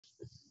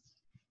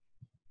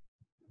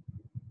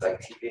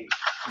like TV.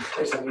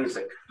 There's some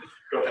music.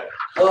 Go ahead.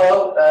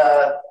 Hello,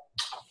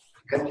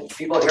 can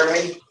people hear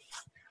me?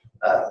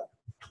 I'm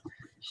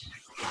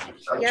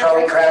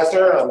Charlie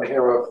Krasner. I'm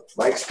here with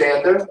Mike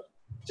Stander,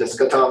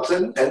 Jessica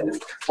Thompson,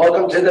 and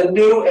welcome to the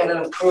new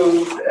and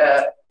improved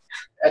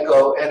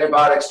ECHO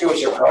antibiotic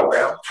stewardship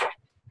program.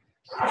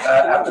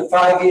 After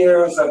 5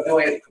 years of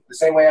doing it the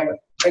same way, I'm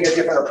taking a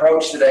different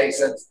approach today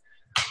since,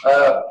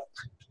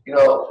 you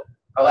know,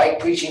 I like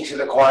preaching to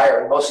the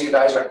choir, and most of you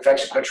guys are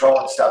infection control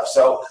and stuff,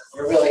 so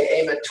we're really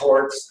aiming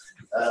towards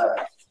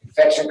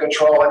infection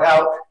control and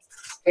how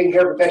taking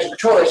care of infection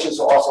control issues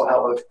will also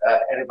help with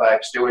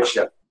antibiotic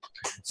stewardship.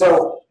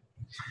 So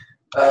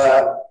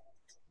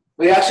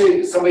we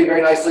actually, somebody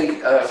very nicely,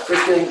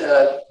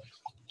 Kristen,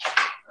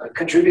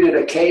 contributed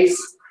a case,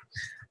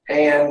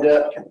 and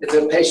it's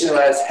a patient who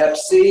has Hep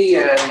C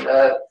and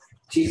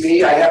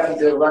TB. I happen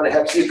to run a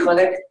Hep C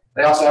clinic.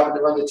 I also happen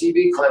to run the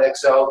TB clinic,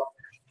 so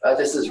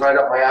this is right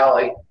up my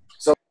alley.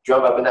 So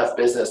drum up enough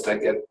business to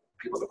get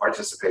people to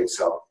participate.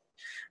 So,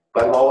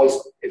 but I'm always,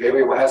 if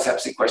anyone has Hep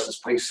C questions,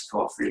 please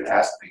feel free to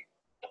ask me.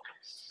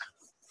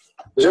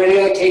 Was there any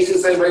other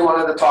cases anybody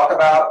wanted to talk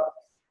about?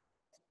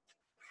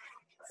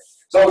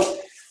 So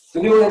the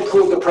new and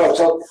improved approach.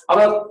 So I'm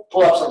going to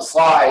pull up some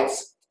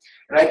slides,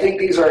 and I think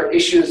these are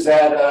issues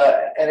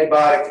that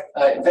antibiotic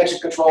infection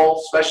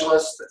control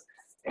specialists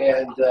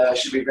and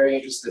should be very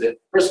interested in.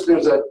 First,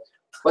 there's a,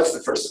 what's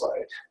the first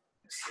slide?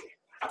 Let's see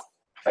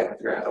if I can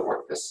figure out how to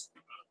work this.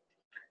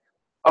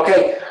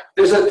 Okay,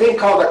 there's a thing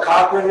called the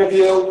Cochrane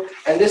Review,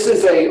 and this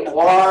is a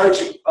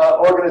large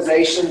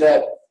organization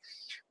that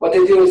what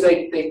they do is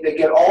they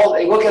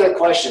look at a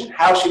question: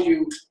 how should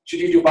you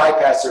do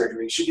bypass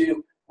surgery?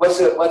 What's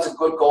a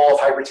good goal of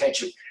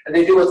hypertension? And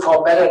they do what's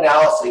called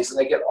meta-analyses, and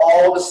they get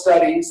all the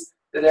studies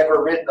that have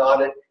ever written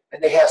on it,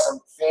 and they have some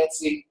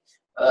fancy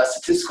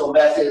statistical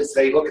methods.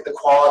 They look at the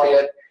quality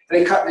of it,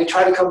 and they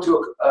try to come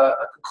to a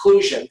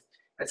conclusion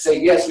and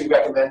say, yes, we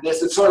recommend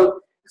this. It's an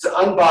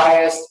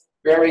unbiased,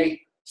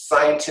 very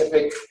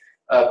scientific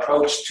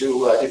approach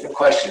to different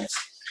questions.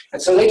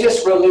 And so they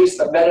just released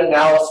a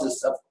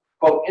meta-analysis of,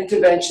 quote,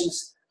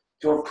 interventions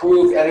to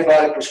improve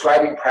antibiotic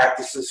prescribing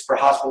practices for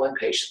hospital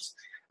inpatients.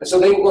 And so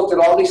they looked at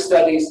all these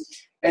studies,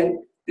 and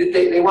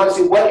they want to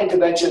see what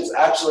interventions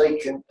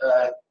actually can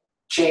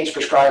change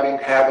prescribing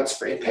habits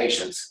for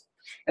inpatients.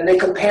 And they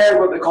compared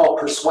what they call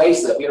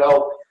persuasive,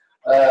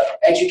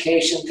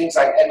 education, things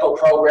like ECHO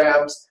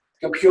programs,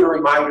 computer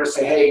reminders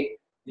say, hey,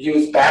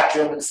 use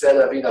Bactrim instead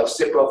of,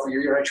 Cipro for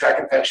your urinary tract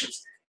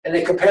infections. And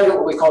they compared it with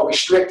what we call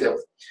restrictive.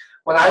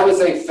 When I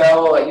was a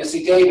fellow at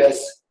UC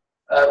Davis,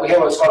 we had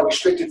what's called a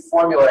restricted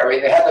formulary.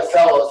 They had the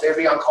fellows, they'd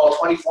be on call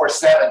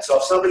 24/7. So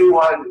if somebody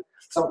wanted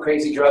some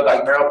crazy drug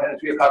like Meropen at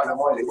 3 o'clock in the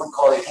morning, they wouldn't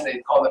call the attendant,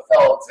 they'd call the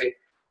fellow and say,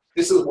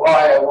 this is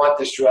why I want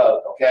this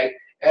drug, okay?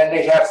 And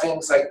they'd have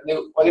things like,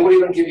 they wouldn't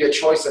even give you a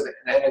choice of an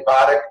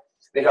antibiotic.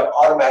 They'd have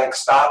automatic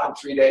stop in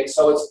 3 days.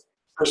 So it's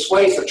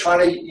persuasive, trying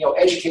to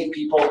educate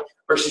people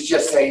versus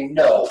just saying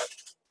no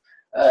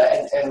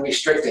and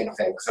restricting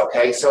things,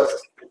 okay? So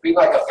be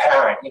like a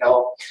parent,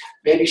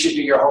 maybe you should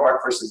do your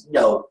homework versus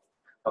no,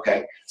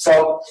 okay?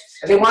 So,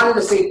 and they wanted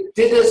to see,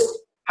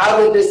 how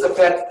did this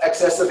affect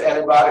excessive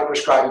antibiotic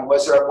prescribing?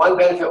 Was there one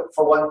benefit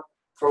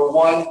for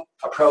one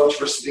approach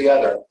versus the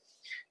other?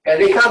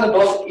 And they found them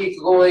both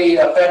equally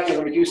effective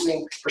in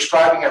reducing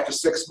prescribing after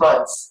 6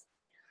 months.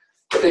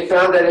 But they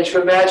found that, as you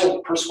can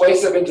imagine,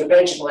 persuasive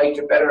intervention led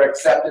to better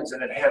acceptance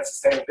and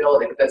enhanced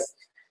sustainability. Because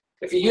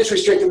if you use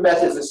restrictive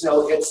methods, it's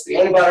the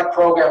antibiotic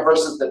program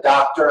versus the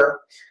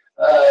doctor.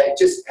 It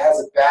just has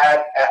a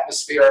bad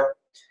atmosphere.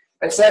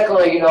 And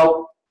secondly,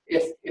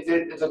 if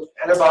the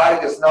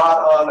antibiotic is not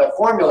on a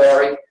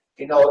formulary,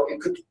 it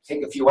could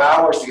take a few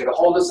hours to get a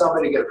hold of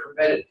somebody, to get it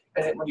permitted,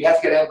 and when you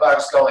have to get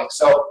antibiotics going.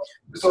 So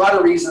there's a lot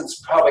of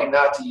reasons probably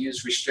not to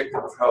use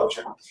restrictive approach.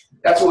 And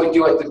that's what we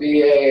do at the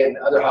VA and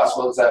other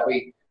hospitals, that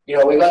we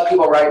let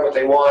people write what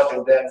they want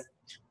and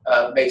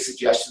then make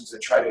suggestions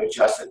and try to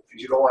adjust it,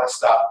 because you don't want to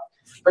stop.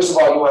 First of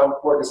all, you want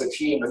to work as a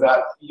team and not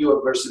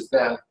you versus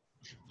them.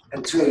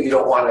 And two, you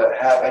don't want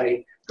to have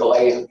any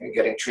delay in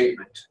getting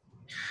treatment.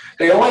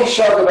 They only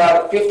showed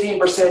about a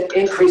 15%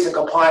 increase in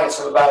compliance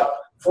from about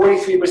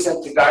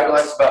 43% to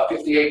guidelines, about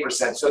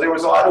 58%. So there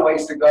was a lot of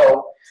ways to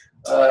go,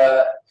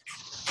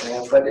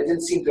 but it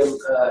didn't seem to,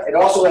 it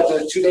also led to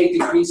a 2-day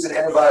decrease in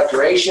antibiotic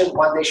duration,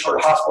 1-day shorter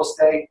hospital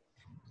stay,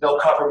 no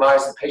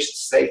compromise in patient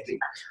safety.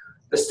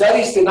 The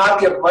studies did not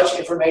give much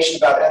information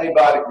about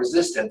antibiotic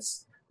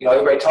resistance.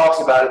 Everybody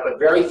talks about it, but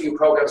very few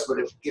programs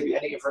would give you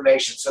any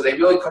information. So they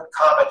really couldn't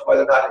comment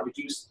whether or not it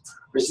reduced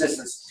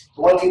resistance.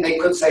 The one thing they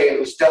could say, it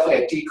was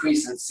definitely a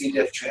decrease in C.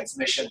 diff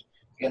transmission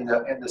in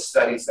the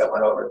studies that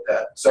went over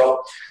that.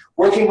 So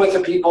working with the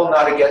people,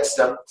 not against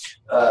them,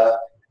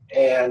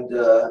 and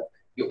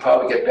you'll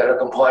probably get better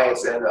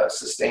compliance and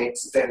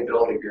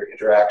sustainability of your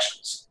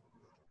interactions.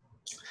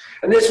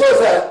 And this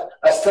was a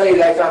study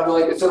that I found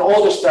it's an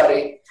older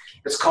study.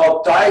 It's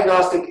called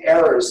Diagnostic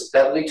Errors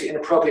That Lead to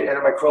Inappropriate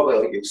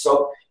Antimicrobial Use.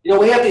 So,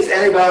 we have these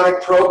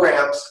antibiotic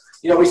programs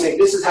we say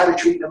this is how to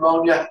treat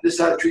pneumonia, this is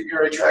how to treat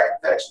urinary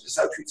tract infection, this is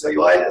how to treat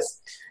cellulitis.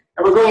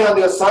 And we're going on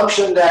the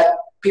assumption that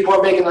people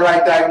are making the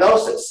right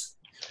diagnosis.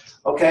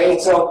 Okay,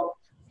 and so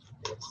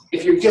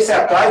if you just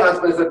have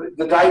guidelines, but if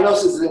the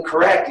diagnosis is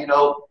incorrect,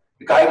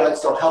 the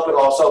guidelines don't help at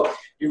all. So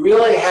you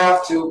really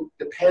have to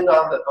depend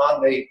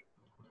on the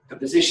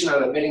physician or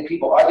the admitting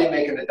people. Are they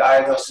making the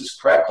diagnosis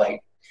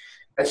correctly?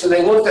 And so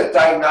they looked at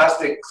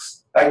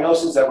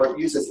diagnoses that were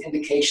used as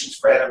indications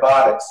for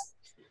antibiotics.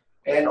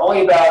 And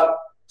only about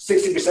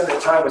 60% of the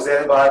time was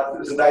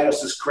the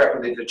diagnosis correct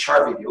when they did a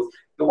chart review.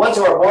 The ones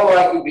that were more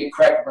likely to be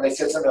correct when they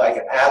said something like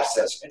an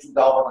abscess,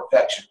 intraabdominal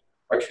infection,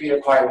 or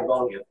community-acquired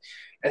pneumonia.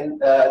 And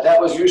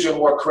that was usually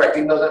more correct,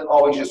 even though they didn't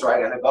always use the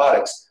right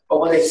antibiotics. But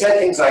when they said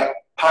things like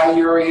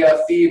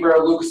pyuria, fever,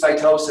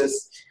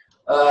 leukocytosis,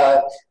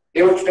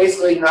 they were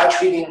basically not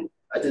treating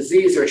a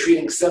disease, they were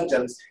treating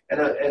symptoms,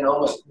 and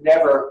almost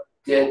never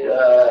did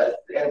the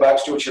antibiotic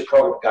stewardship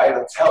program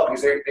guidance help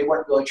because they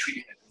weren't really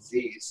treating a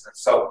disease. And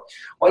so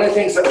one of the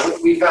things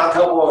that we found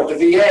helpful with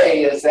the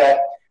VA is that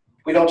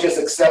we don't just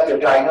accept their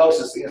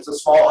diagnosis. It's a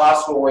small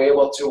hospital. We're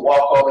able to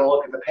walk over and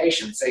look at the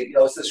patient and say,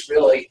 is this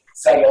really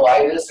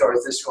cellulitis or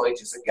is this really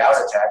just a gout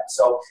attack?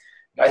 So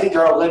I think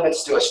there are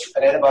limits to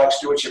an antibiotic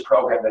stewardship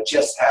program that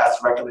just has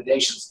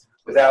recommendations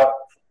without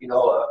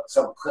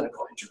some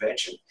clinical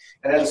intervention.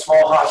 And at a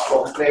small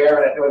hospital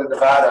there in Northern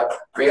Nevada,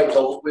 we were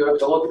able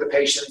to look at the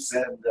patients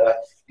and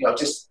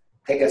just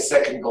take a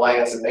second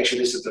glance and make sure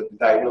this is the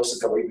diagnosis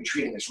that we're even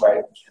treating is right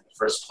in the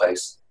first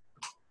place.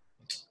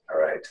 All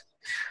right.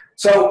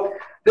 So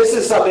this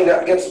is something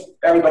that gets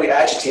everybody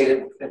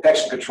agitated,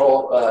 infection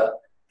control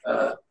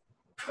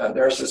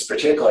nurses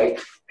particularly.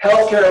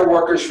 Healthcare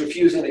workers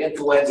refusing the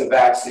influenza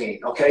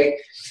vaccine, okay?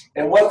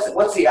 And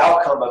what's the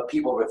outcome of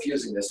people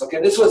refusing this?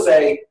 Okay, this was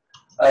a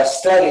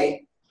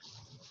study.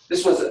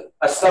 This was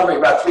a summary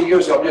about 3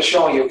 years ago. I'm just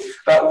showing you.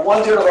 About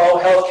 1/3 of all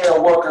healthcare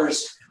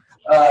workers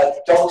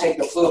don't take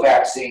the flu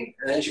vaccine.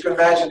 And as you can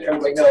imagine,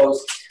 everybody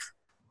knows,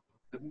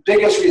 the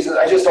biggest reason,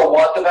 I just don't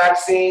want the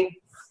vaccine.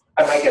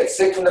 I might get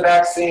sick from the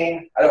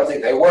vaccine. I don't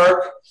think they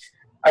work.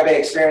 I may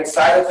experience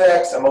side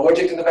effects. I'm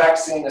allergic to the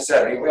vaccine,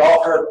 etc. We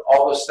all heard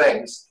all those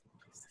things.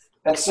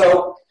 And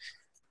so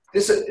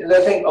this is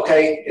the thing,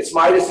 okay, it's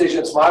my decision,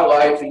 it's my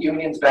life, the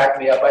unions back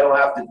me up. I don't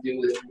have to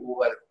do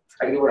what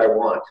I can do what I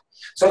want.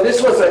 So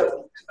this was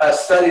a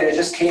study that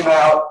just came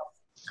out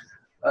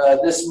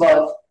this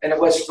month, and it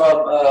was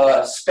from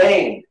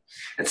Spain.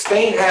 And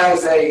Spain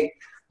has a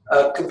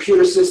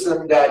computer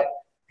system that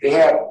they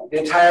have the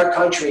entire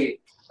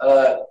country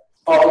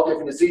follow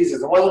different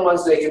diseases. And one of the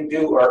ones they can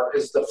do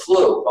is the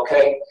flu,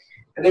 okay?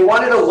 And they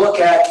wanted to look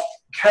at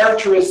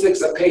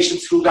characteristics of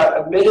patients who got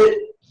admitted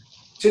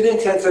to the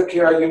intensive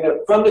care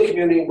unit from the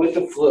community with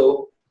the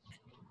flu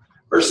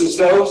versus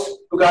those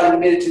who got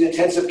admitted to the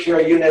intensive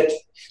care unit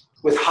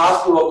with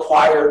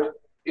hospital-acquired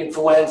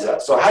influenza.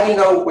 So how do you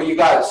know where you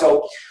got it?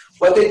 So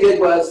what they did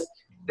was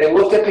they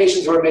looked at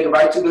patients who were admitted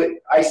right to the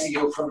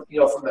ICU from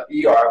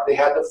the ER. They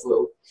had the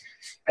flu.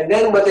 And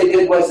then what they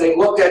did was they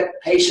looked at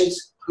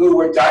patients who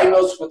were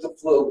diagnosed with the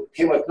flu,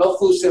 came with no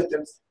flu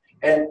symptoms,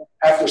 and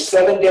after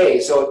 7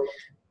 days,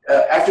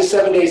 after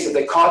 7 days, if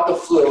they caught the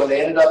flu and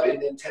they ended up in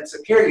the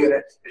intensive care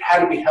unit, it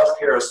had to be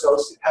healthcare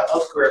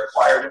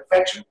acquired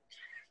infection.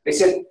 They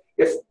said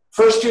if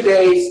first 2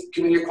 days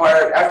community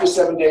acquired, after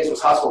 7 days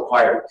was hospital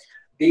acquired,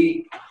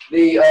 the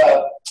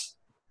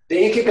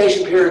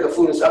incubation period of the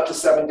flu is up to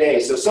 7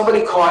 days. So if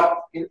somebody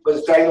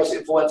was diagnosed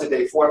influenza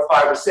day 4,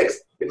 5, or 6,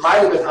 it might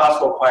have been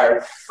hospital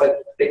acquired,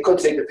 but they couldn't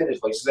say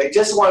definitively. So they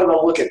just wanted to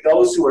look at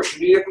those who were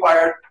community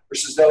acquired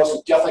versus those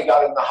who definitely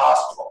got in the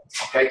hospital.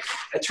 Okay,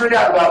 it turned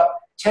out about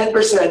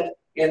 10%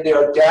 in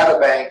their data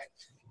bank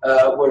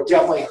were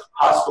definitely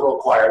hospital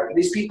acquired, and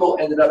these people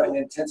ended up in the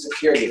intensive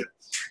care unit.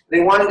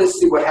 They wanted to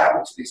see what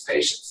happened to these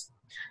patients.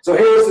 So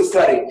here's the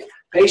study: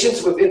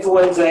 patients with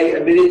influenza A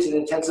admitted to the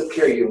intensive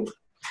care unit.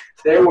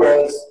 There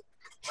was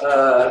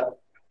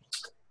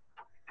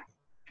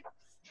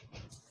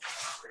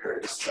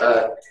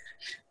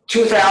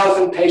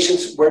 2,000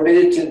 patients were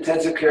admitted to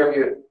intensive care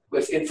unit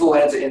with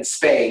influenza in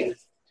Spain.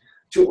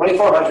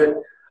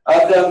 2,400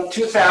 of them.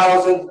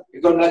 2,000.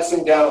 You go next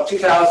thing down.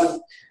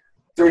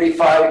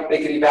 2,035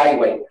 they could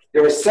evaluate.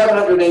 There were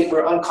 708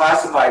 were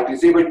unclassified because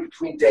they were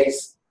between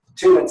days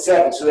 2 and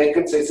 7, so they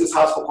couldn't say is this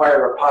hospital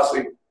acquired or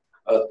possibly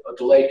a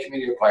delayed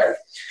community acquired.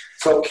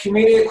 So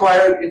community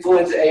acquired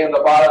influenza A on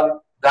the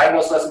bottom,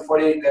 diagnosed less than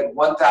 48, had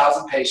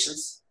 1,000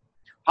 patients.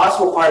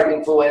 Hospital acquired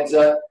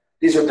influenza,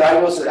 these are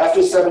diagnosed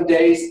after 7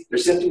 days, their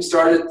symptoms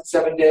started at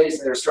 7 days,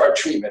 and they started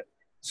treatment.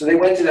 So they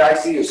went to the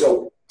ICU.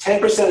 So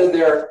 10% of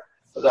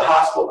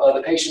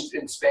the patients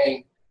in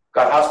Spain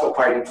got hospital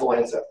acquired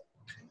influenza.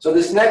 So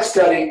this next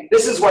study,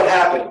 this is what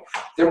happened,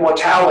 their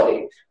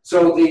mortality.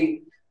 So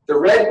the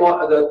red one,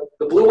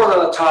 the blue one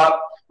on the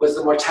top was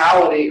the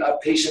mortality of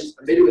patients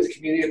admitted with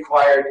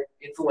community-acquired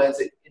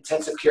influenza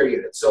intensive care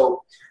unit.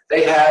 So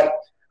they had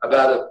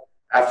about,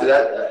 after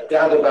that,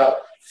 down to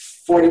about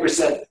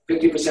 40%,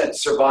 50%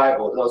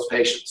 survival of those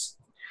patients.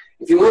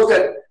 If you looked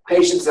at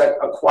patients that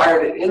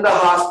acquired it in the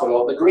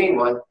hospital, the green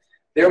one,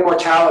 their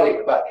mortality,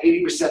 about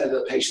 80% of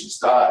the patients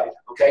died,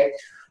 okay?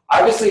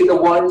 Obviously, the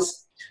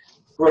ones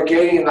who are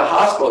getting in the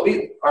hospital,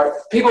 these are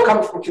people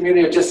coming from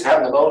community who just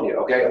have pneumonia,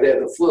 okay, or they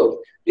have the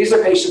flu. These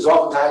are patients who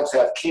oftentimes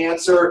have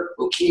cancer,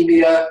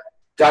 leukemia,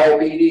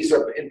 diabetes,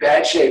 are in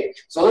bad shape.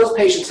 So those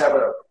patients have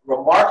a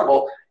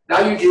remarkable, now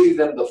you give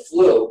them the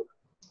flu,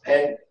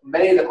 and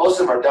most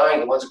of them are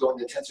dying, the ones who go in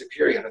the intensive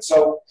care unit.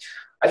 So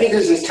I think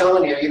this is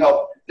telling you,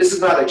 this is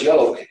not a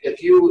joke.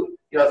 If you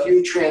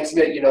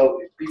transmit,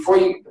 before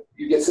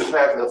you get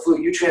symptomatic of the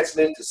flu, you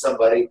transmit it to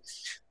somebody,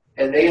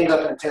 and they end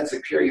up in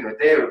intensive care unit,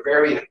 they have a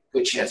very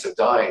good chance of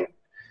dying.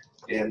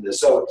 And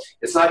so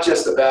it's not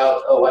just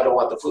about, oh, I don't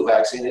want the flu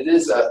vaccine. It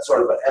is a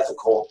sort of an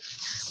ethical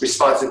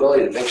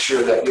responsibility to make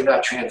sure that you're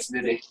not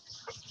transmitting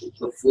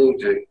the flu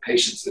to your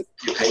patients.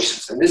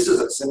 And this is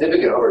a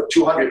significant, over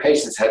 200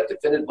 patients had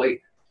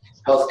definitively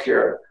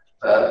healthcare,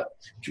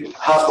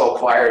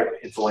 hospital-acquired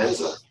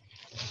influenza.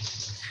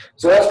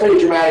 So that's pretty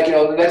dramatic.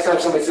 The next time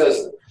somebody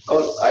says,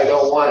 oh, I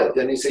don't want it,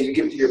 then you say you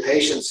give it to your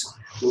patients,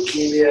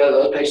 leukemia,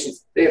 those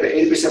patients, they have an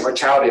 80%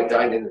 mortality of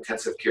dying in the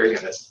intensive care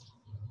unit.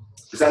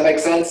 Does that make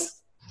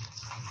sense?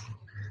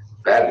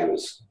 Bad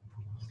news.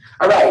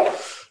 All right.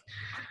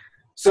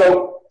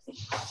 So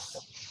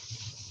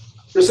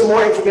there's some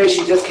more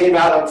information just came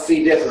out on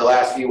C. diff in the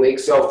last few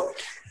weeks. So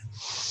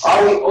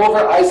are we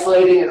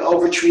over-isolating and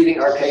over-treating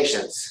our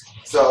patients?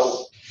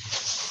 So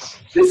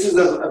this is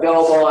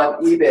available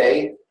on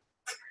eBay.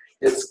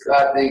 It's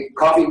got the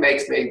coffee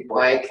makes me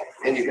blank,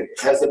 and it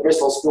has the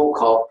Bristol stool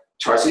call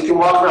chart. So you can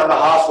walk around the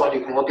hospital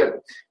and you can look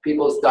at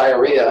people's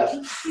diarrhea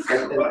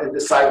and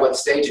decide what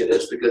stage it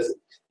is, because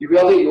you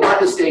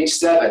want the stage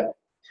 7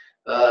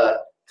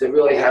 to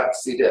really have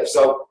C. diff.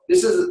 So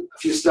this is a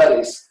few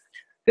studies.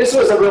 This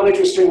was a real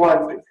interesting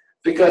one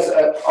because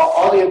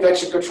all the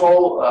infection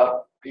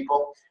control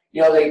people,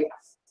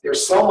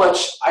 there's so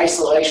much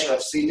isolation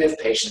of C. diff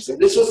patients. And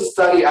this was a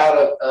study out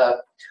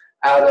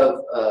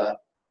of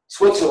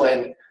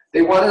Switzerland.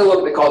 They wanted to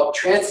look, they called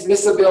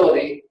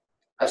transmissibility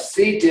of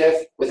C.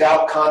 diff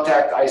without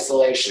contact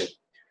isolation.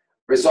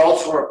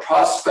 Results from a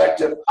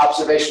prospective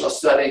observational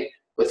study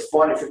with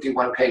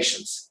 451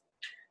 patients.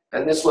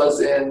 And this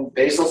was in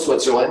Basel,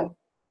 Switzerland.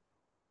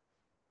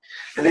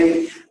 And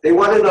they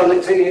wanted to know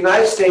that in the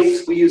United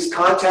States, we use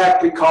contact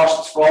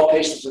precautions for all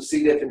patients with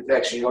C. diff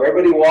infection.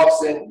 Everybody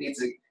walks in,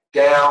 needs a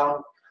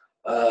gown,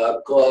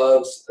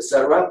 gloves,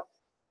 etc.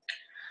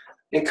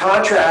 In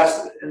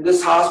contrast, in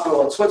this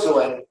hospital in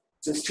Switzerland,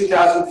 since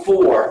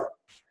 2004,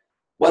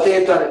 what they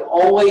have done,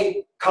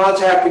 only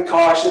contact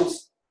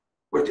precautions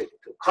were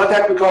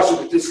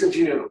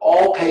discontinued in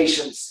all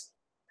patients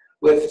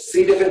with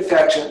C. diff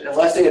infection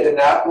unless they had the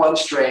NAP-1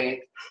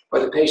 strain or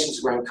the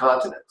patients were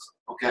incontinent,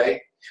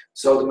 okay?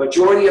 So the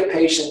majority of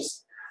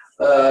patients,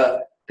 they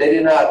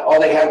did not, all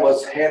they had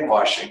was hand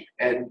washing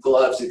and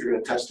gloves if you're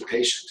going to touch the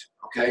patient,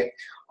 okay?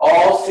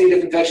 All C.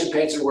 diff infection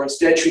patients were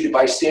instead treated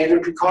by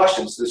standard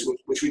precautions,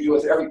 which we do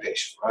with every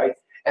patient, right?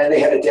 And they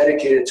had a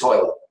dedicated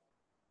toilet.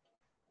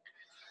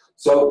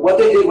 So what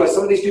they did was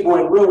some of these people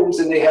were in rooms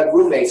and they had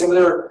roommates. Some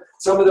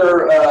of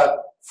their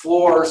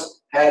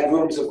floors had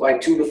rooms of like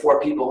 2 to 4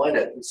 people in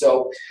it. And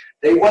so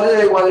what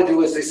they want to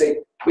do is they say,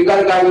 we got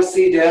a guy with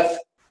C. diff.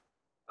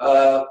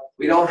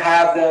 We don't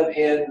have them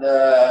in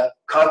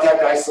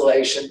contact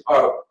isolation,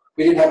 or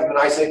we didn't have them in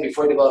isolation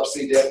before they developed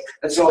C. diff.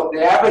 And so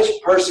the average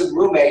person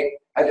roommate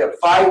had a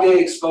 5-day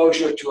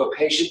exposure to a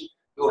patient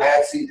who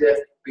had C. diff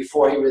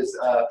before he was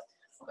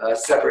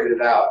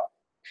separated out.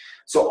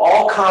 So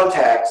all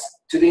contacts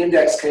to the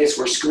index case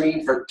were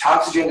screened for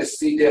toxigenic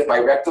C. diff by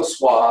rectal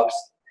swabs.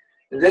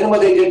 And then what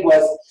they did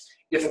was,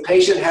 if a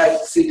patient had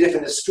C. diff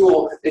in the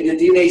stool, they did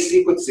DNA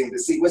sequencing to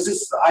see, was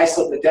this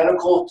isolate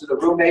identical to the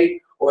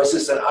roommate, or is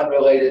this an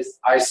unrelated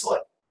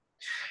isolate?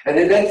 And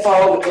they then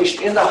followed the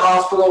patient in the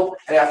hospital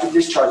and after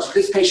discharge. Did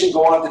this patient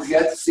go on to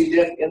get C.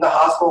 diff in the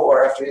hospital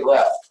or after he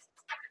left?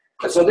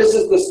 And so this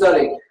is the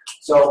study.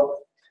 So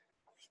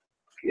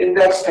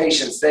index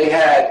patients, they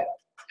had,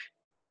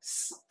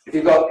 if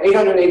you go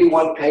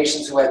 881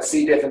 patients who had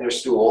C. diff in their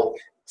stool,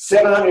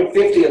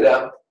 750 of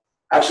them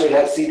actually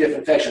had C. diff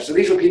infection. So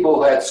these were people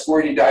who had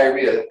squirty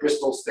diarrhea,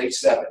 Bristol stage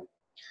 7.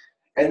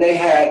 And they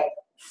had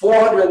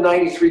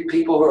 493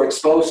 people who were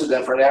exposed to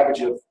them for an average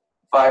of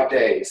 5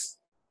 days.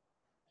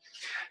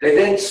 They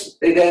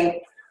then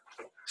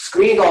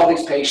screened all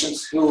these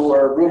patients who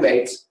were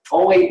roommates.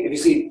 Only, if you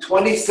see,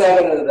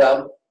 27 of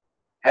them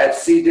had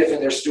C. diff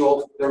in their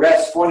stool. The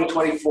rest,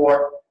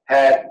 424,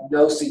 had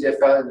no C. diff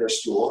found in their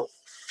stool.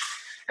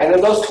 And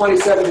of those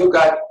 27 who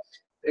got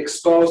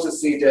exposed to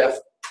C. diff,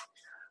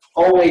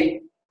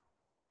 only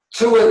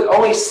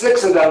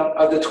 6 of them,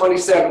 of the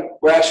 27,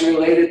 were actually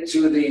related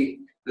to the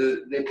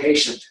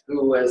patient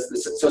who was,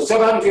 so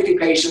 750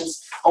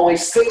 patients, only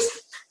 6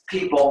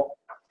 people,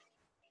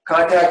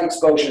 contact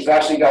exposures,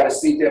 actually got a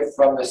C. diff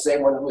from the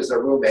same one who was their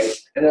roommate.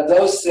 And of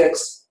those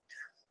 6,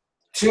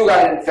 2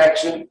 got an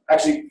infection,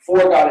 actually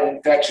 4 got an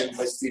infection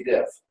with C.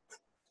 diff.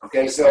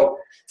 Okay, so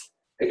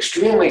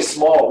extremely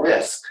small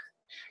risk.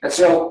 And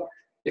so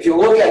if you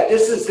look at,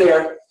 this is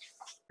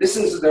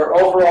their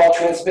overall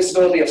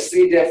transmissibility of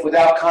C. diff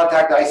without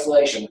contact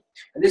isolation.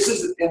 And this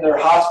is in their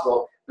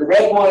hospital. The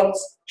red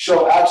ones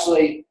show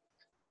actually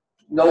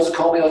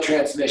nosocomial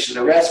transmission.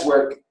 The rest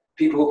were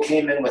people who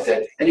came in with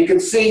it. And you can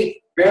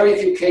see very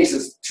few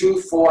cases,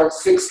 2, 4,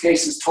 6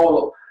 cases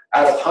total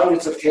out of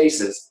hundreds of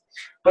cases.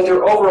 But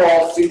their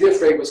overall C.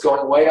 diff rate was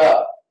going way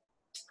up.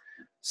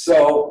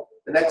 So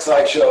the next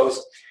slide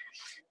shows,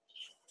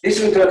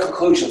 these are their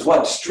conclusions.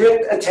 1,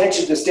 strict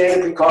attention to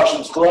standard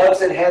precautions,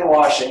 gloves and hand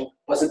washing,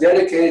 plus a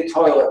dedicated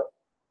toilet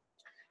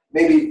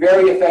may be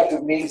very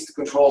effective means to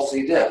control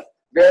C. diff.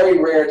 Very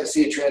rare to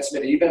see it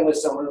transmitted, even with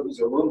someone who's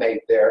a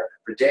roommate there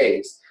for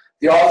days.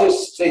 The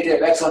authors state they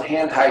have excellent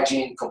hand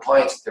hygiene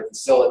compliance at their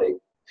facility.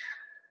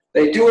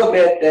 They do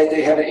admit that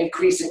they have an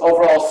increasing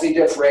overall C.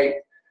 diff rate,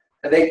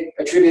 and they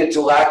attribute it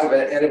to lack of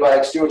an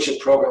antibiotic stewardship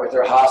program at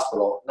their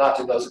hospital, not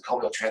to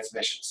nosocomial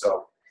transmission.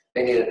 So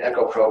they need an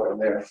echo program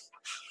there.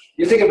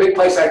 You think a big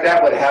place like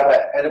that would have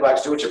an antibiotic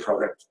stewardship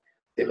program?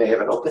 They may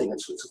have an opening in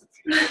Switzerland.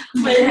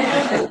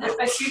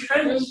 I see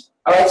trends.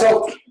 All right,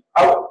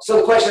 so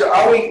the question: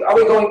 Are we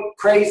going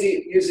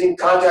crazy using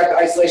contact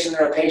isolation in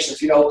our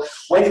patients? You know,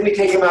 when do we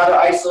take them out of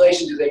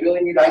isolation? Do they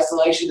really need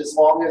isolation as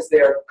long as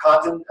they're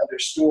continent of their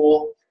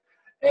stool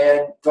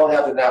and don't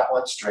have the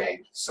NAP-1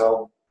 strain?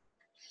 So,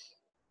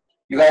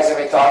 you guys have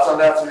any thoughts on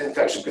that from the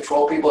infection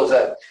control people?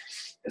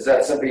 Is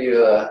that something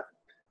you?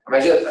 I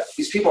mean,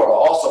 these people are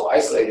also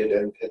isolated,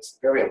 and it's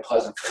very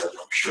unpleasant for them,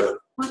 I'm sure.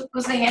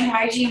 Was the hand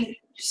hygiene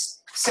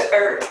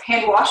or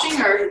hand washing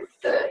or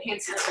the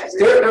hand sanitizer?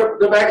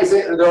 Their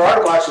magazine, their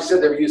article actually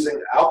said they were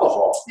using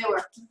alcohol. They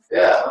were.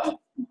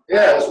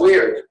 Yeah, it was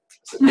weird.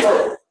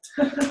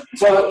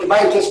 So it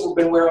might have just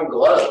been wearing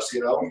gloves,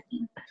 you know.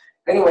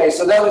 Anyway,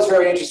 so that was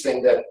very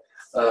interesting that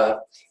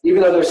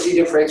even though their C.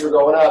 diff rates were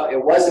going up,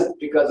 it wasn't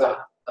because of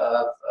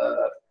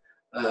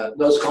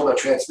nosocomial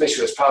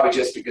transmission. It's probably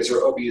just because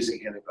they're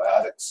overusing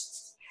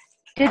antibiotics.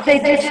 Did they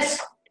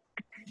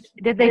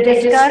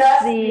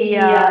discuss the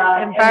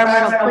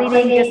environmental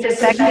cleaning,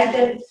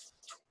 disinfectant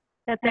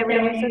that they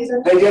were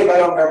using? They did, but I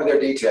don't remember their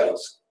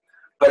details.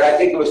 But I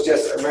think it was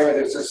just, I remember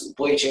there's just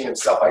bleaching and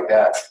stuff like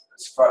that.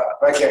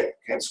 I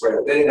can't swear to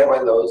it. They didn't have one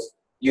of those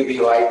UV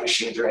light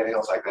machines or anything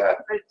else like that.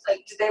 Or,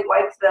 like, did they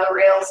wipe the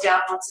rails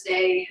down once a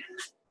day?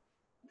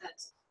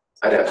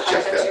 I'd have to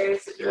check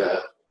that. Yeah.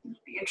 It'd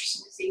be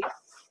interesting to see.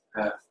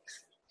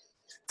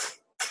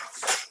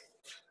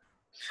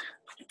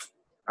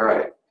 All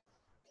right.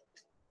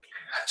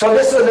 So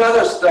this is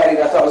another study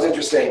that I thought was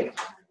interesting.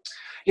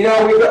 You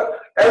know,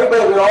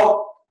 we're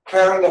all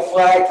carrying the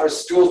flag for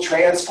stool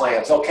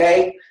transplants,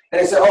 okay? And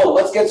they said, oh,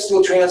 let's get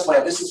stool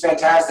transplant. This is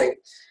fantastic.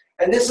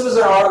 And this was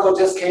an article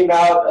just came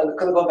out in the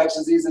Clinical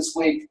Infectious Disease this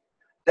week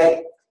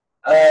that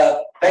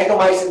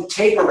vancomycin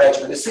taper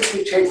regimen, the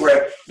 6-week taper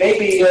regimen, may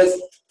be as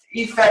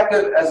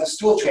effective as a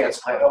stool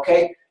transplant,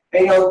 okay?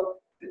 And, you know,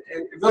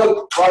 it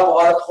really brought up a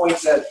lot of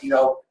points that, you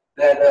know,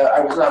 that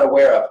I was not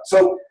aware of.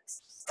 So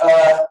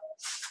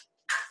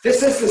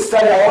this is the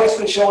study I've always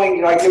been showing.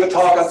 You know, I give a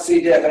talk on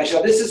C. diff, and I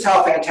show this is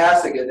how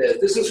fantastic it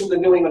is. This is from the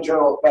New England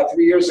Journal about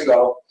 3 years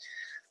ago.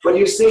 What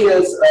you see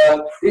is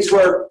these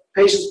were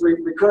patients with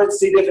recurrent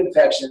C. diff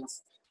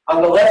infections.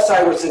 On the left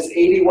side, where it says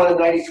 81 and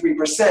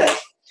 93%,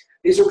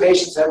 these were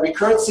patients that had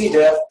recurrent C.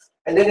 diff,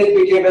 and then they'd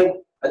be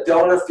given a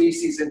donor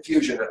feces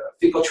infusion, a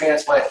fecal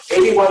transplant.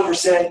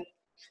 81%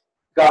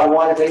 got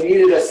one. If they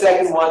needed a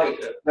second one,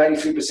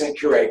 93%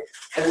 cure rate.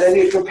 And then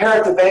you compare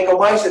it to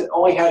vancomycin,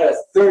 only had a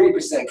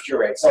 30% cure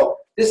rate. So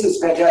this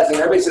is fantastic.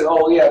 Everybody said,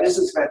 oh yeah, this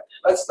is fantastic.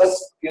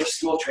 Let's give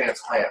stool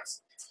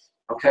transplants,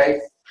 okay?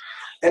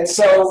 And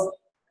so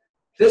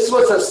this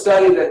was a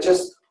study that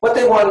just, what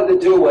they wanted to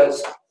do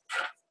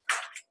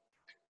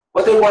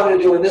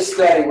in this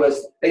study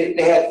was they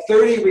had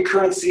 30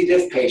 recurrent C.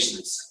 diff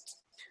patients.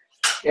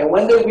 And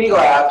when they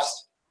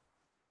relapsed,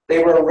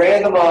 they were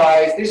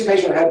randomized. These are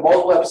patients who had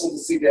multiple episodes of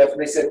C. diff, and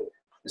they said,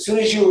 as soon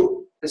as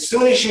you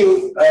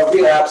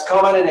relapse,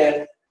 come on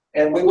in,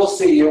 and we will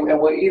see you, and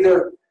we'll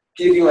either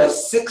give you a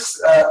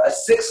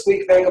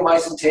 6-week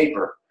vancomycin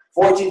taper,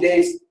 14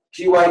 days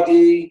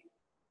QID,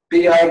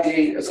 BID.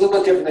 It's a little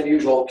bit different than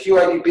usual.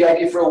 QID,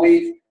 BID for a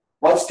week,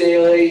 once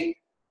daily,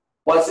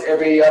 once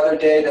every other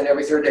day, then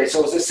every third day.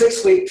 So it's a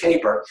 6-week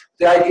taper.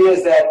 The idea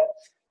is that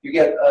you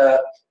get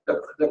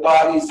the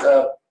body's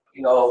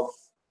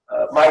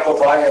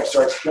microbiome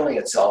starts healing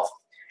itself.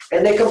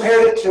 And they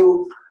compared it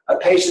to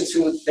patients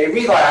who they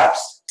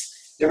relapsed.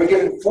 They were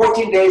given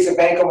 14 days of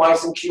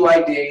vancomycin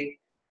QID.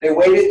 They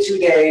waited 2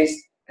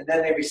 days, and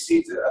then they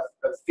received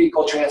a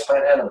fecal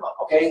transplant enema,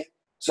 okay?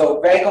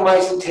 So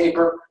vancomycin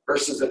taper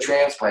versus a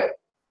transplant.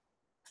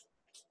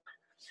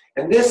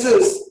 And this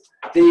is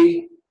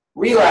the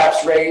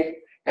relapse rate.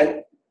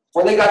 And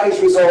when they got these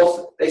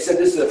results, they said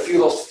this is a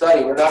futile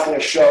study. We're not going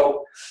to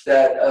show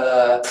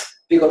that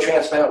fecal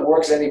transplant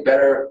works any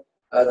better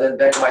than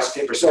vancomycin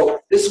taper. So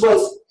this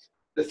was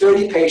the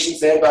 30 patients.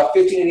 They had about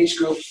 15 in each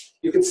group.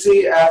 You can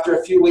see after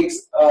a few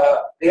weeks,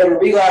 they had a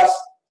relapse.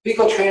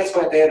 Fecal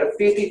transplant, they had a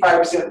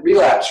 55%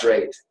 relapse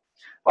rate.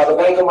 while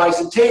the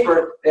vancomycin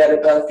taper, they had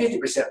about a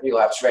 50%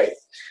 relapse rate.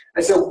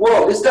 I said,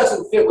 whoa, this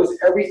doesn't fit with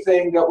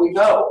everything that we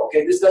know,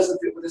 okay? This doesn't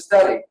fit with the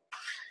study.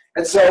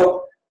 And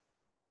so,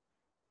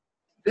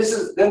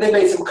 then they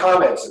made some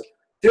comments.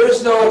 There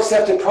is no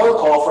accepted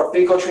protocol for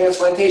fecal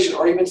transplantation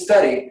or even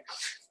study.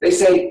 They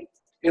say,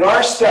 in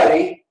our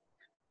study,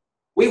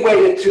 we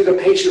waited till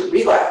the patient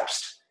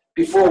relapsed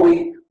before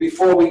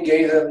we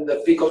gave them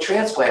the fecal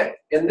transplant.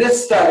 In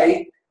this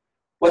study,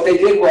 what they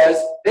did was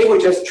they were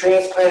just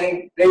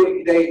transplanting.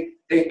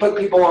 They put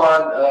people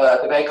on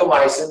the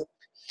vancomycin,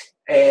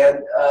 and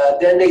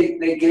then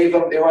they gave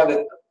them. They were on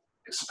the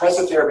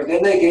suppressive therapy.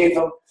 Then they gave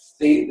them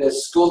the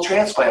stool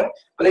transplant.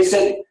 But they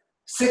said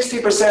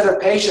 60% of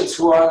patients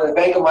who are on the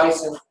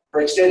vancomycin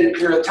for extended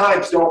period of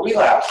time don't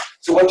relapse.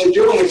 So what you're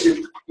doing is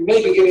you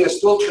may be giving a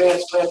stool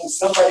transplant to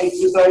somebody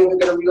who's not even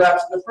going to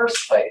relapse in the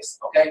first place.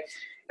 Okay,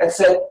 and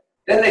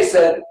then they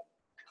said,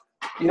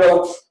 you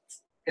know,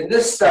 in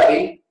this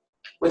study,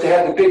 where they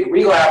had the big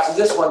relapse, in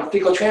this one,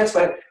 fecal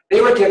transplant,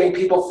 they were giving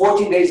people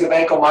 14 days of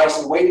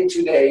vancomycin, waiting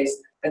 2 days,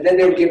 and then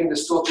they were giving the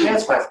stool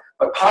transplant.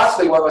 But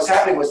possibly what was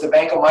happening was the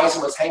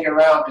vancomycin was hanging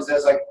around because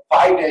there's like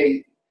 5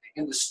 days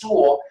in the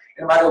stool,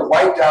 and it might have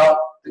wiped out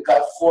the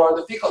gut for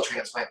the fecal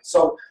transplant.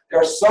 So there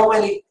are so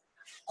many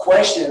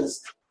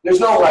questions. There's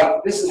no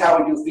like, this is how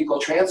we do fecal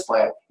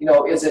transplant. You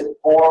know, is it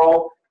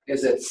oral?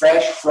 Is it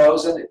fresh,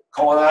 frozen,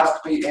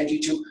 colonoscopy,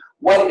 NG2?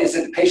 What is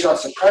it, patient on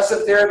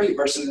suppressive therapy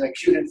versus an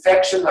acute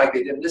infection like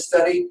they did in this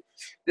study?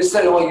 This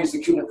study only used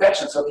acute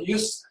infection. So if you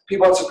use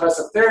people on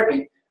suppressive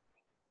therapy,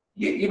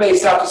 you may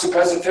stop the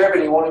suppressive therapy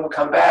and you won't even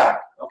come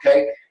back,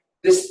 okay?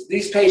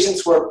 These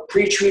patients were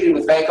pre-treated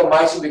with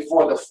vancomycin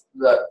before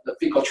the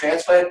fecal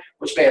transplant,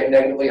 which may have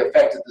negatively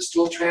affected the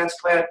stool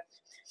transplant.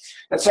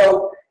 And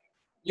so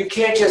you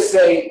can't just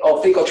say,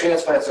 oh, fecal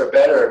transplants are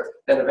better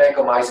than a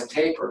vancomycin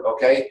taper,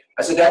 okay?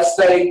 I said that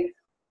study,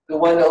 the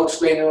one that looks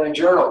great in the New England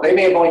Journal, they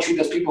may have only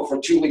treated those people for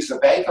 2 weeks of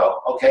vanco,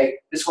 okay?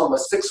 This one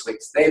was 6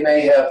 weeks. They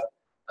may have,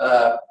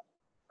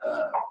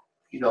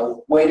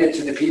 waited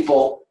to the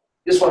people.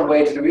 This one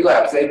waited to the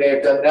relapse. They may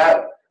have done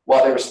that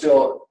while they were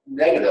still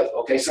negative,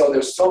 okay? So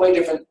there's so many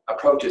different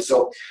approaches.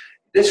 So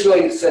this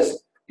really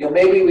says, you know,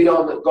 maybe we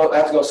don't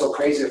have to go so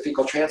crazy with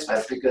fecal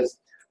transplants because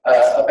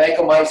a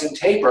vancomycin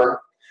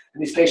taper,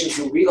 and these patients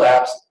who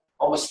relapse,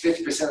 almost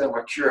 50% of them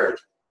were cured.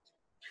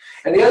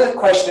 And the other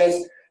question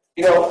is,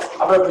 you know,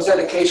 I'm going to present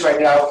a case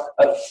right now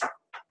of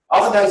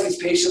oftentimes these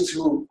patients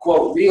who,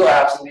 quote,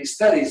 relapse in these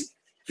studies,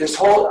 this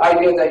whole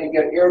idea that you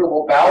get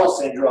irritable bowel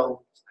syndrome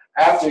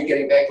after you're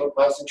getting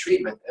vancomycin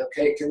treatment,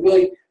 okay, it can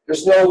really,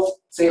 there's no,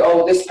 say,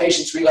 oh, this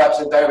patient's relapse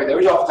in diarrhea. They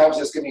were oftentimes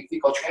just giving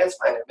fecal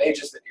transplant. It may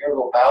just be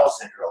irritable bowel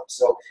syndrome.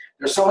 So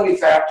there's so many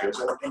factors,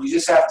 and you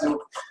just have to,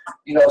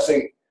 you know,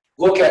 say,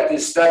 look at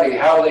this study.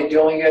 How are they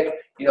doing it?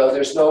 You know,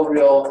 there's no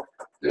real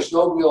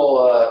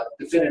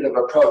definitive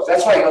approach.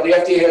 That's why, you know, the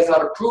FDA has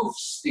not approved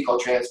fecal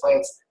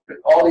transplants, but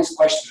all these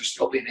questions are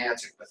still being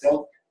answered. But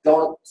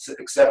don't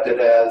accept it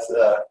as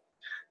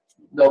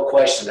no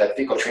question that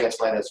fecal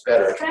transplant is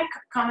better. Can I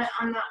comment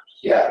on that?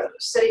 Yeah.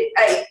 Study?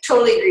 I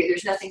totally agree.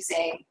 There's nothing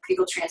saying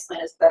fecal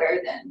transplant is better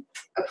than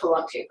a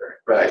prolonged taper.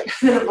 Right.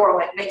 Than a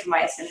oral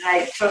vancomycin.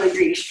 I totally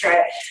agree. You should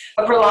try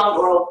a prolonged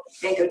oral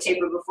vanco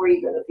taper before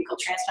you go the fecal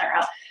transplant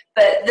route.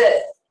 But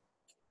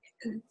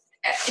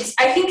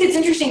I think it's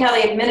interesting how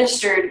they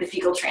administered the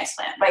fecal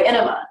transplant by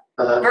enema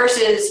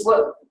versus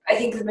what I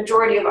think the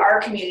majority of our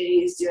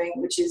community is doing,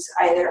 which is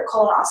either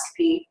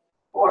colonoscopy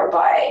or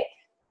by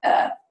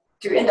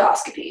through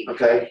endoscopy.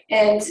 Okay.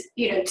 And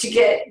you know, to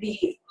get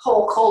the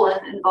whole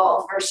colon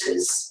involved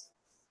versus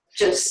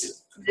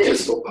just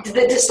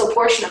the distal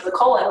portion of the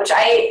colon, which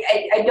I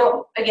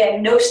don't,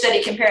 again, no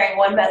study comparing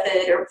one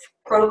method or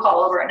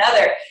protocol over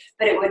another,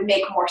 but it would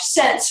make more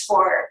sense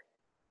for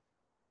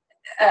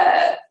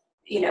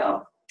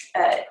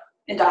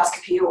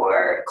endoscopy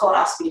or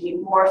colonoscopy to be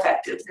more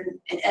effective than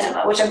an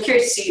enema, which I'm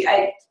curious to see.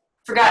 I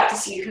forgot to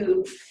see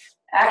who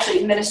actually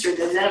administered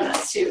those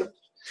enemas too.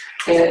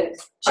 And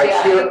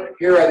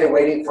here are they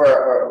waiting for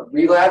a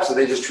relapse, or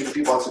they just treat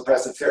people on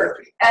suppressive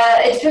therapy?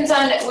 It depends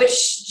on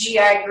which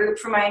GI group,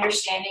 from my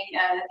understanding.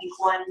 I think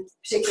one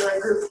particular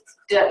group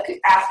did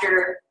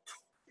after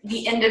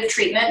the end of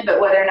treatment,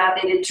 but whether or not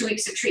they did 2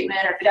 weeks of treatment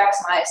or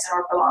fidaxomicin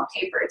or prolonged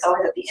taper, it's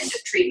always at the end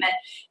of treatment.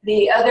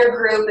 The other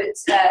group,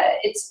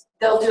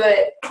 they'll do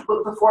it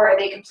before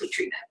they complete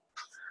treatment,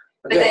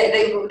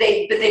 okay.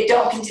 but they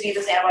don't continue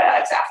those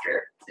antibiotics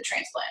after the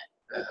transplant.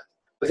 Yeah.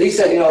 But he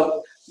said, you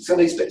know, some of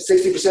these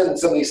 60% in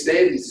some of these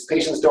states, these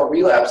patients don't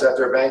relapse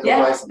after a vancomycin.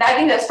 Yeah, I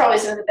think that's probably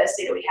some of the best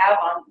data we have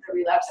on the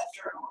relapse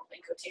after an oral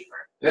vanco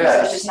taper. Yeah,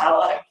 there's just not a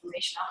lot of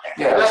information out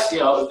there.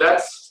 Yeah,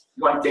 that's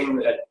one thing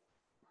that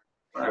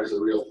when I was a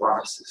real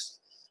pharmacist,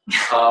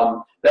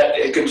 that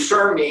it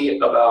concerned me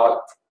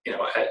about, you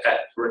know, at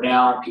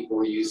Renown, people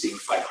were using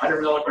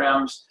 500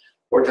 milligrams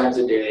 4 times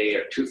a day,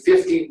 or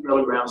 250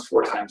 milligrams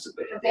 4 times a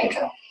day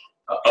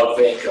of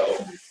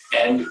vanco.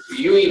 And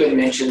you even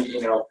mentioned,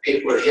 you know,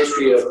 paper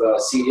history of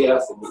C.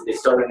 diff, and they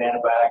started an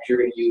antibiotic, you're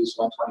going to use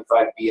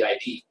 125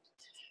 BID.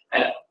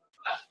 And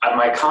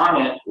my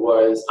comment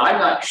was, I'm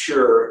not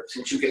sure,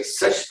 since you get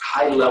such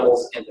high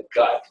levels in the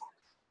gut,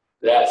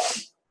 that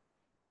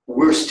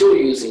we're still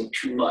using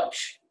too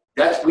much.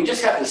 We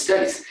just have the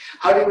studies.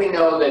 How do we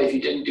know that if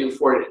you didn't do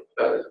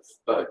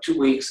 2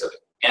 weeks of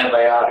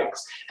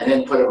antibiotics and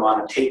then put them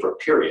on a taper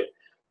period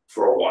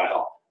for a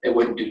while, it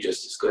wouldn't do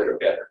just as good or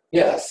better?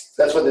 Yes,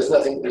 that's what there's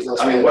no.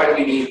 I mean, why do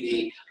we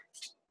need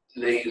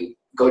the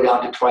go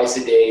down to twice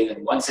a day,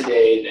 then once a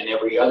day, then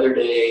every other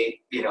day?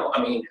 You know,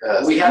 I mean,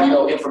 we have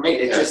no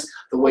information. It's just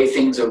the way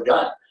things are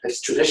done. It's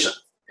tradition.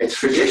 It's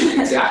tradition,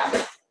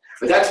 exactly.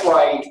 But that's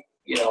why,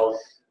 you know,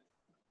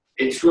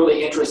 it's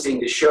really interesting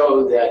to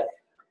show that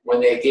when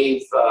they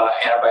gave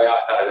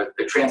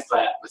the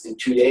transplant within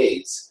 2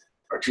 days,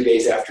 or 2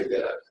 days after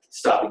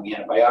stopping the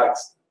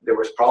antibiotics, there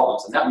was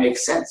problems, and that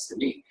makes sense to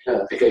me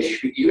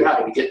because you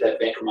have to get that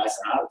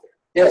vancomycin out of there.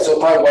 Yeah, so it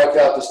probably wiped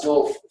out the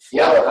stool.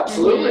 Yeah,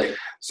 absolutely.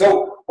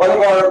 So one of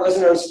our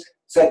listeners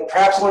said,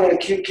 perhaps when an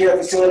acute care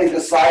facility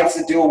decides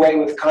to do away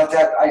with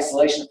contact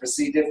isolation for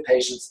C. diff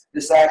patients,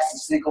 this acts to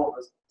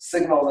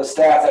signal the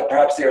staff that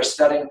perhaps they are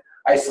studying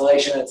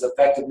isolation and its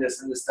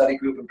effectiveness in the study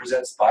group and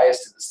presents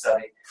bias to the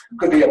study.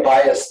 Could be a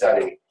bias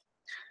study.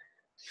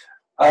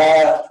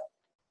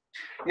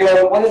 You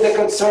know, one of the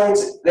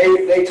concerns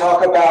they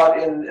talk about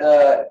in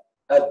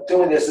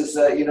doing this is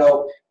that, you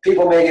know,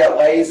 people may get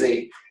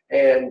lazy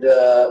and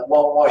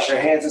won't wash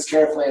their hands as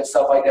carefully and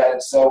stuff like that.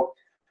 And so,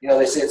 you know,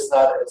 they say it's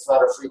not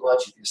a free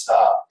lunch if you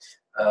stop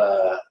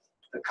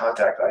the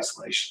contact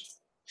isolation.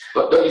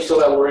 But don't you still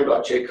have to worry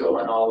about JCO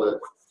and all the?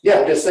 Yeah,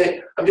 I'm just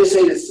saying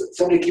that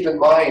somebody keep in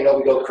mind, you know,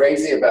 we go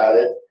crazy about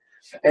it.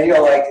 And, you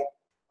know, like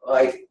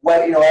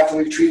what, you know, after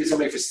we've treated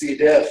somebody for C.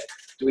 diff,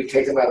 do we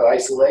take them out of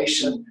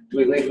isolation? Do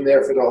we leave them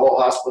there for the whole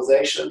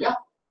hospitalization? Yeah.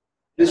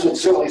 This would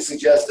certainly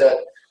suggest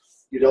that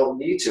you don't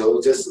need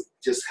to.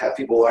 Just have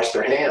people wash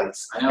their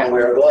hands and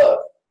wear a glove.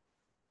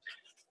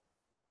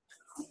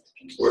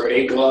 Wear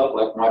a glove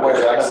like Michael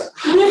Jackson.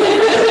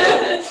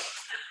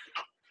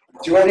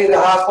 Do any of the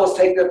hospitals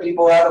take their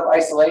people out of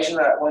isolation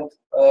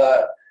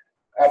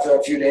after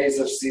a few days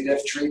of C.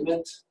 diff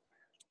treatment?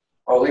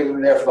 Or leave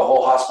them there for the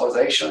whole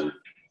hospitalization?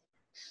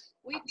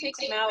 We take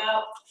them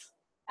out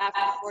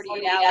after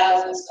 48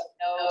 hours with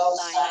no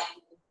signs.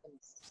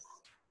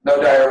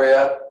 No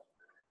diarrhea?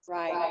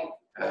 Right.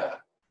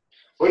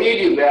 What do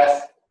you do,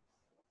 Beth?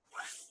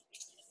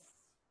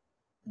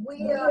 We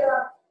get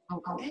out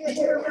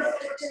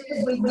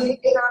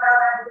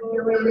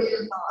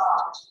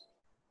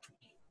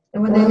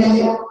and when they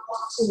get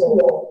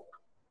stool.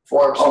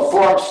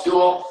 Form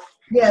stool?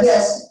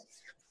 Yes.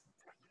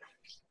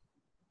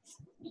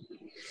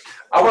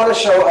 I want to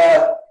show,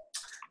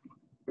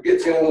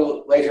 it's getting a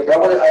little later,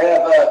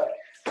 but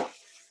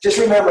just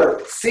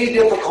remember, C.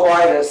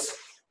 difficile is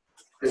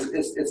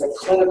a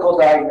clinical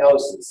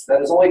diagnosis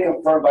that is only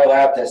confirmed by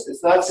lab tests.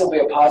 It's not simply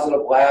a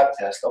positive lab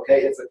test,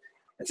 okay?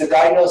 It's a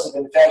diagnosis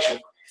of infection,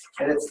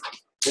 and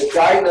the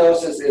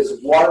diagnosis is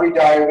watery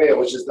diarrhea,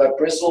 which is the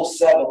Bristol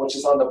 7, which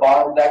is on the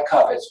bottom of that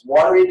cup. It's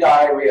watery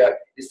diarrhea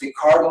is the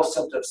cardinal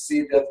symptom of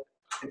C. diff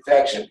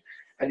infection,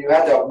 and you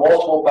have to have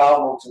multiple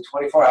bowel movements in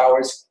 24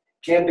 hours.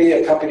 Can be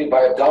accompanied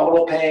by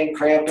abdominal pain,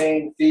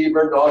 cramping,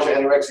 fever, nausea,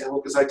 anorexia, and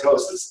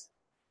leukocytosis.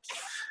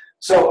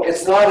 So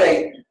it's not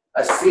a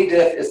C.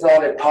 diff is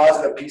not a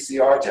positive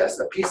PCR test.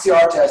 A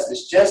PCR test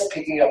is just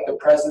picking up the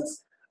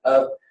presence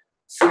of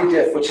C.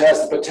 diff, which has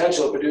the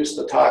potential to produce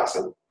the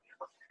toxin.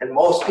 And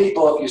most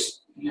people,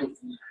 most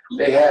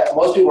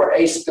people are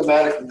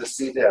asymptomatic from the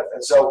C. diff.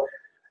 And so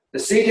the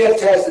C. diff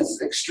test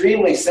is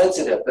extremely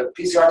sensitive. The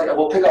PCR test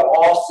will pick up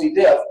all C.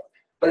 diff,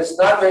 but it's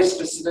not very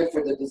specific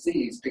for the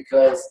disease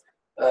because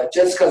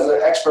just because I'm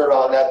an expert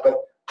on that, but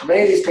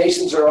many of these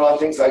patients are on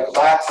things like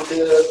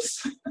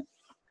laxatives,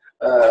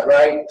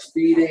 right,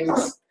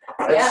 feedings.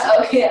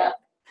 Yeah.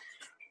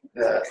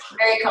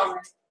 Very common.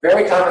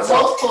 Very common.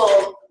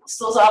 Multiple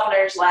stool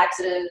softeners,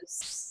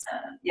 laxatives.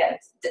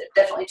 It's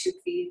definitely tube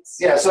feeds.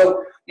 Yeah,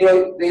 so, you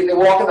know, they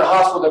walk in the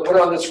hospital, they put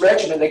on this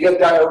regimen, they get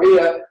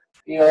diarrhea,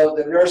 you know,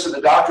 the nurse or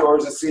the doctor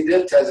orders a C.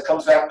 diff test, it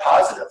comes back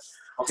positive.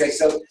 Okay,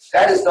 so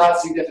that is not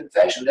C. diff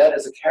infection, that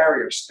is a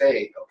carrier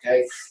state,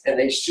 okay? And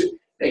they should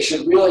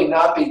really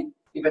not be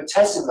even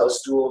testing those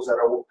stools that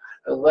are,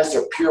 unless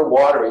they're pure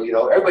watery, you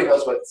know. Everybody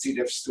knows what C.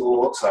 diff stool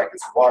looks like,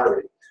 it's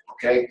watery,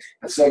 okay?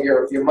 And so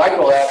your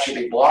microlab should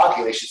be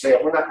blocking, they should say,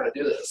 we're not gonna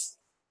do this,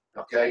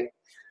 okay?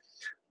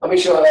 Let me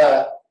show,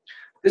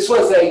 this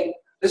was a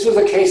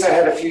case I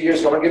had a few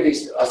years ago. I'm gonna give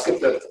these, I'll skip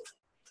the,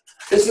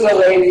 this is a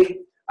lady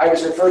I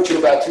was referred to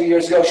about 2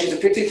 years ago. She's a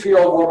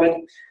 53-year-old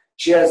woman.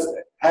 She has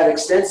had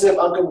extensive,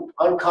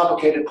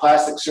 uncomplicated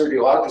plastic surgery,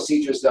 a lot of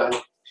procedures done.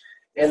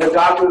 And the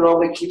doctor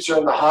normally keeps her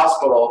in the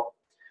hospital.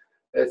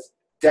 It's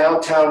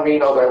downtown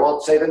Reno, but I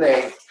won't say the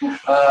name.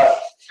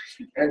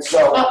 And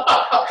so,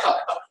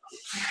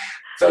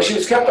 so she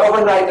was kept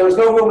overnight. There was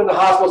no room in the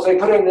hospital, so they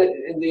put her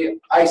in the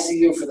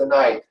ICU for the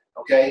night,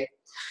 okay?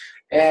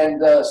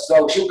 And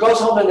so she goes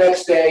home the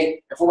next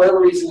day, and for whatever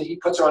reason, he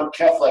puts her on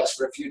Keflex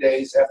for a few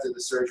days after the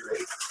surgery.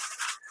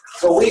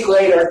 So a week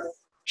later,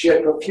 she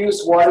had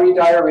profuse watery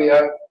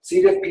diarrhea,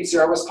 C. diff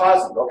PCR was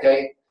positive,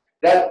 okay?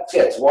 That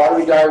fits,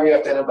 watery diarrhea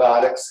after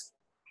antibiotics.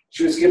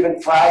 She was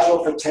given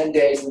Flagyl for 10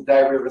 days and the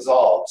diarrhea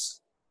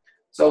resolves.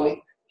 So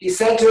he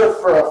sent her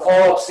for a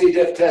follow-up C.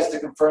 diff test to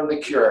confirm the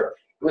cure.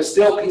 It was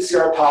still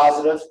PCR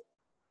positive.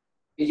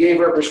 He gave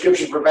her a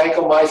prescription for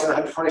vancomycin,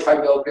 125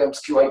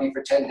 milligrams QID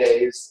for 10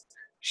 days.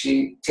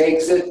 She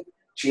takes it.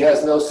 She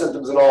has no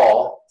symptoms at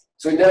all.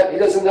 So he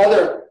does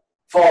another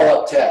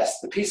follow-up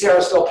test. The PCR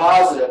is still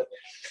positive,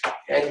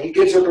 and he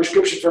gives her a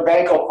prescription for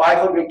Vanco,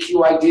 500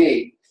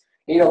 QID.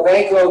 You know,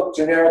 Vanco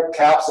generic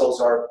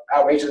capsules are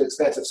outrageously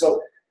expensive.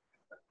 So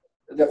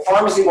the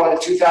pharmacy wanted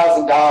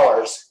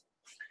 $2,000,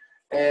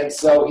 and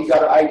so he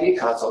got an ID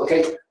consult.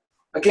 Okay,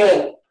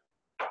 again,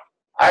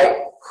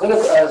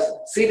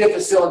 C.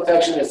 difficile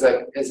infection is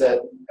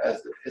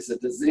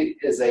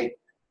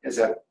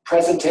a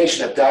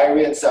presentation of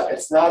diarrhea and stuff.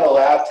 It's not a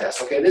lab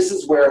test. Okay, this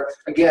is where,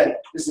 again,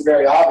 this is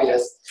very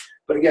obvious,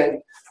 but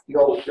again, you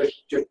know,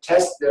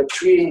 they're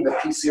treating the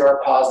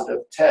PCR positive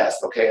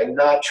test, okay, and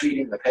not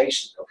treating the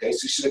patient. Okay,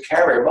 so she's a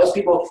carrier. Most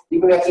people,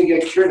 even after they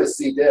get cured of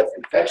C. diff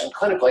infection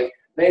clinically,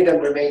 many of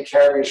them remain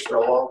carriers for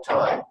a long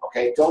time.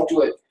 Okay, don't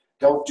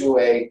do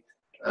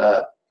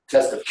a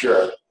test of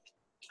cure.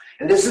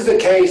 And this is the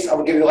case, I'm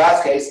gonna give you the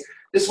last case.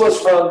 This was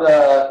from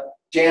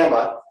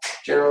JAMA,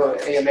 General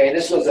AMA, and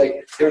this was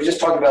they were just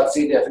talking about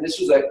C. diff, and this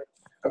was a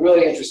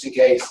really interesting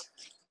case.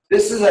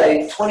 This is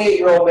a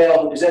 28-year-old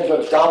male who presented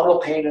with abdominal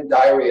pain and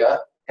diarrhea,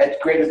 had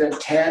greater than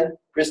 10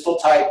 Bristol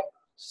type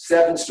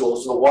 7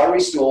 stools, so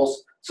watery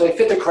stools, so he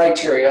fit the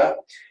criteria.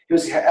 He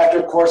was after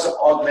a course of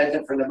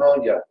augmentin for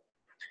pneumonia.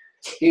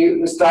 He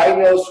was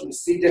diagnosed with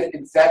C. diff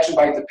infection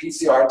by the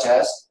PCR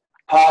test,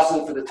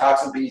 positive for the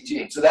toxin B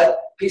gene. So that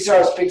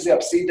PCR picks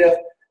up C. diff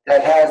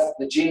that has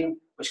the gene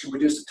which can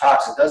produce the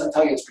toxin. It doesn't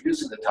tell you it's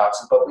producing the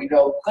toxin, but we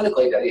know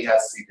clinically that he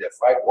has C. diff,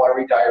 right?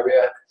 Watery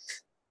diarrhea,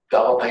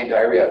 abdominal pain,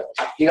 diarrhea.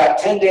 He got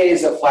 10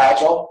 days of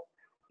Flagyl.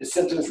 His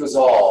symptoms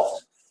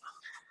resolved.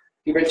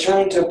 He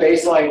returned to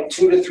baseline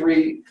 2 to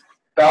 3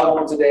 bowel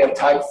movements a day of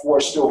type 4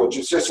 stool, which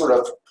is just sort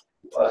of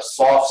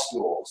soft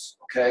stools,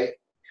 okay?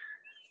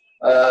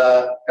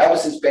 That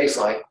was his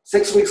baseline.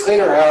 6 weeks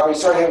later, however, he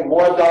started having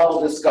more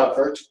abdominal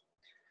discomfort,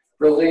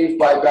 relieved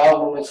by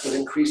bowel movements with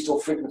increased stool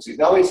frequency.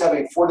 Now he's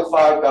having 4 to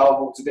 5 bowel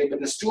movements a day, but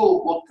the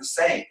stool looked the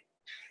same.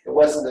 It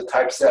wasn't the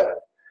type 7.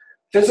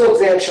 Physical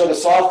exam showed a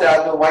soft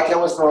abdomen, white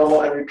count was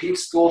normal, and repeat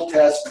stool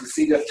test for the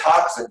C. diff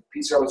toxin.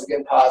 PCR was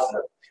again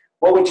positive.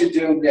 What would you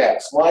do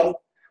next? 1,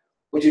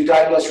 would you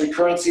diagnose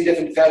recurrent C. diff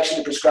infection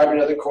and prescribe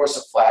another course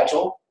of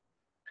Flagyl?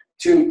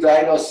 2,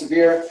 diagnose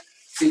severe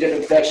C. diff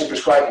infection,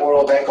 prescribe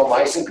oral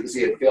vancomycin because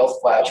he had failed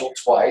Flagyl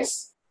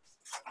twice.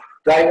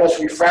 Diagnose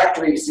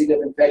refractory C.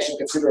 diff infection,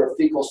 consider a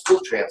fecal stool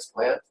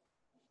transplant.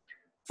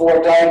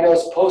 4,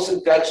 diagnose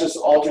post-infectious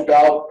altered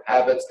bowel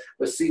habits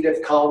with C.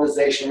 diff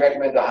colonization,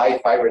 recommend a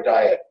high-fiber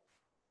diet.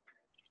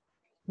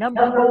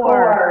 Number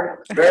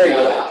 4. Very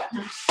good.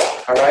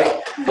 All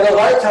right. But a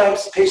lot of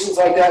times, patients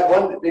like that,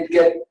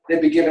 they'd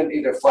be given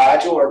either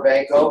Flagyl or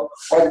Vanco,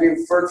 or they'd be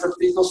referred for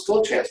fecal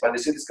stool transplant.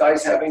 They say this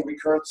guy's having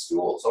recurrent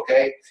stools,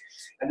 okay?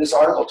 And this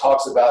article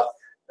talks about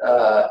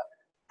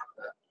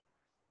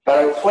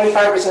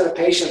 25% of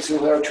patients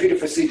who are treated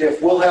for C.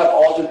 diff will have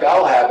altered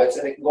bowel habits,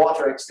 and it can go on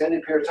for an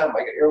extended period of time,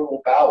 like an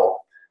irritable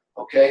bowel,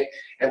 okay?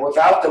 And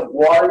without the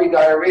watery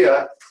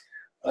diarrhea,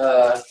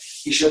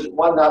 he should,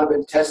 1, not have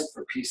been tested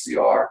for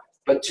PCR,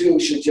 but 2,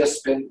 should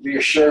just been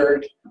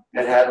reassured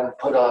and had him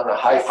put on a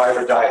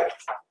high-fiber diet.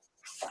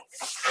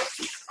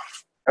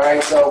 All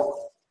right,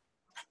 so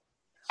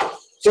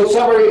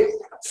summary,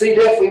 C.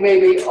 diff, we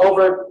may be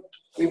over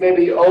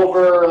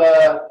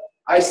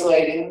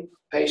isolating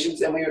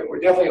patients, and we're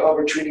definitely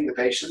over treating the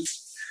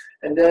patients.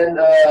 And then,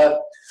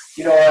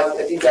 you know,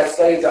 I think that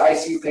study of the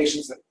ICU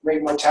patients that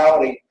rate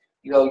mortality,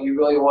 you know, you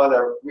really want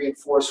to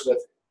reinforce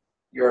with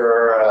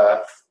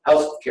your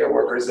healthcare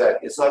workers that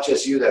it's not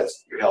just you that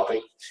you're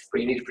helping,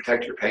 but you need to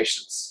protect your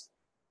patients.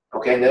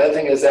 Okay, and the other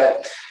thing is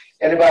that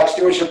antibiotic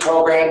stewardship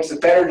programs, it's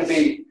better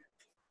to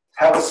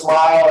have a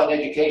smile and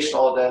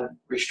educational than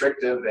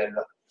restrictive and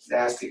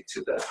nasty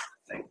to the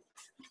thing.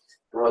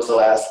 What was the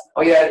last?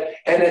 Oh yeah,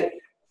 and it,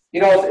 you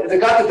know, if they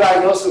got the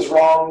diagnosis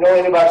wrong, no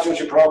antibiotic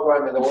stewardship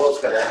program in the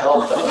world's going to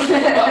help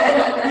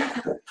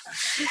them.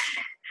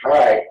 All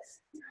right,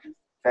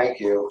 thank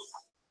you.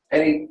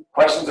 Any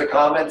questions or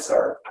comments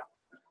or?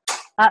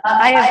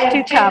 I have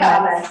 2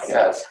 comments.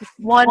 Yes.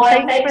 1,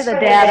 thanks for the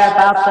data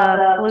about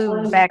the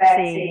flu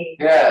vaccine.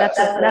 Yes.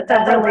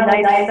 That's a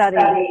really nice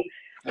study.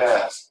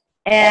 Yes.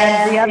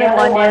 And the other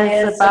one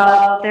is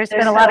about, there's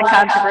been a lot of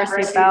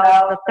controversy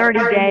about the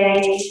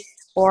 30-day,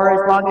 or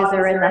as long as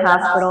they're in the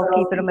hospital,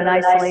 keeping them in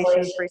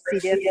isolation for C.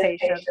 diff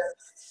patients.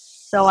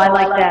 So I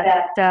like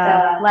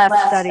that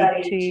last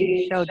study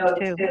she showed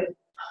too.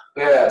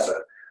 Yes.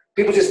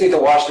 People just need to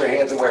wash their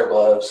hands and wear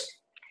gloves.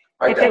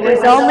 If it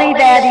was only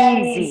that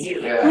easy.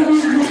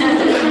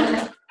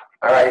 Yeah.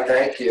 All right,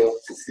 thank you.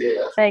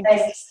 Yeah.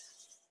 Thanks.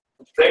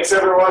 Thanks,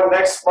 everyone.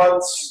 Next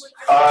month's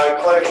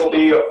clinic will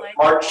be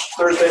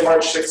Thursday,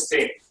 March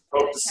 16th.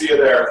 Hope to see you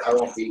there. I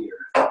won't be here.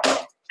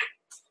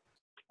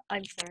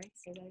 I'm sorry,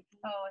 say that again.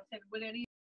 Oh, I said, would any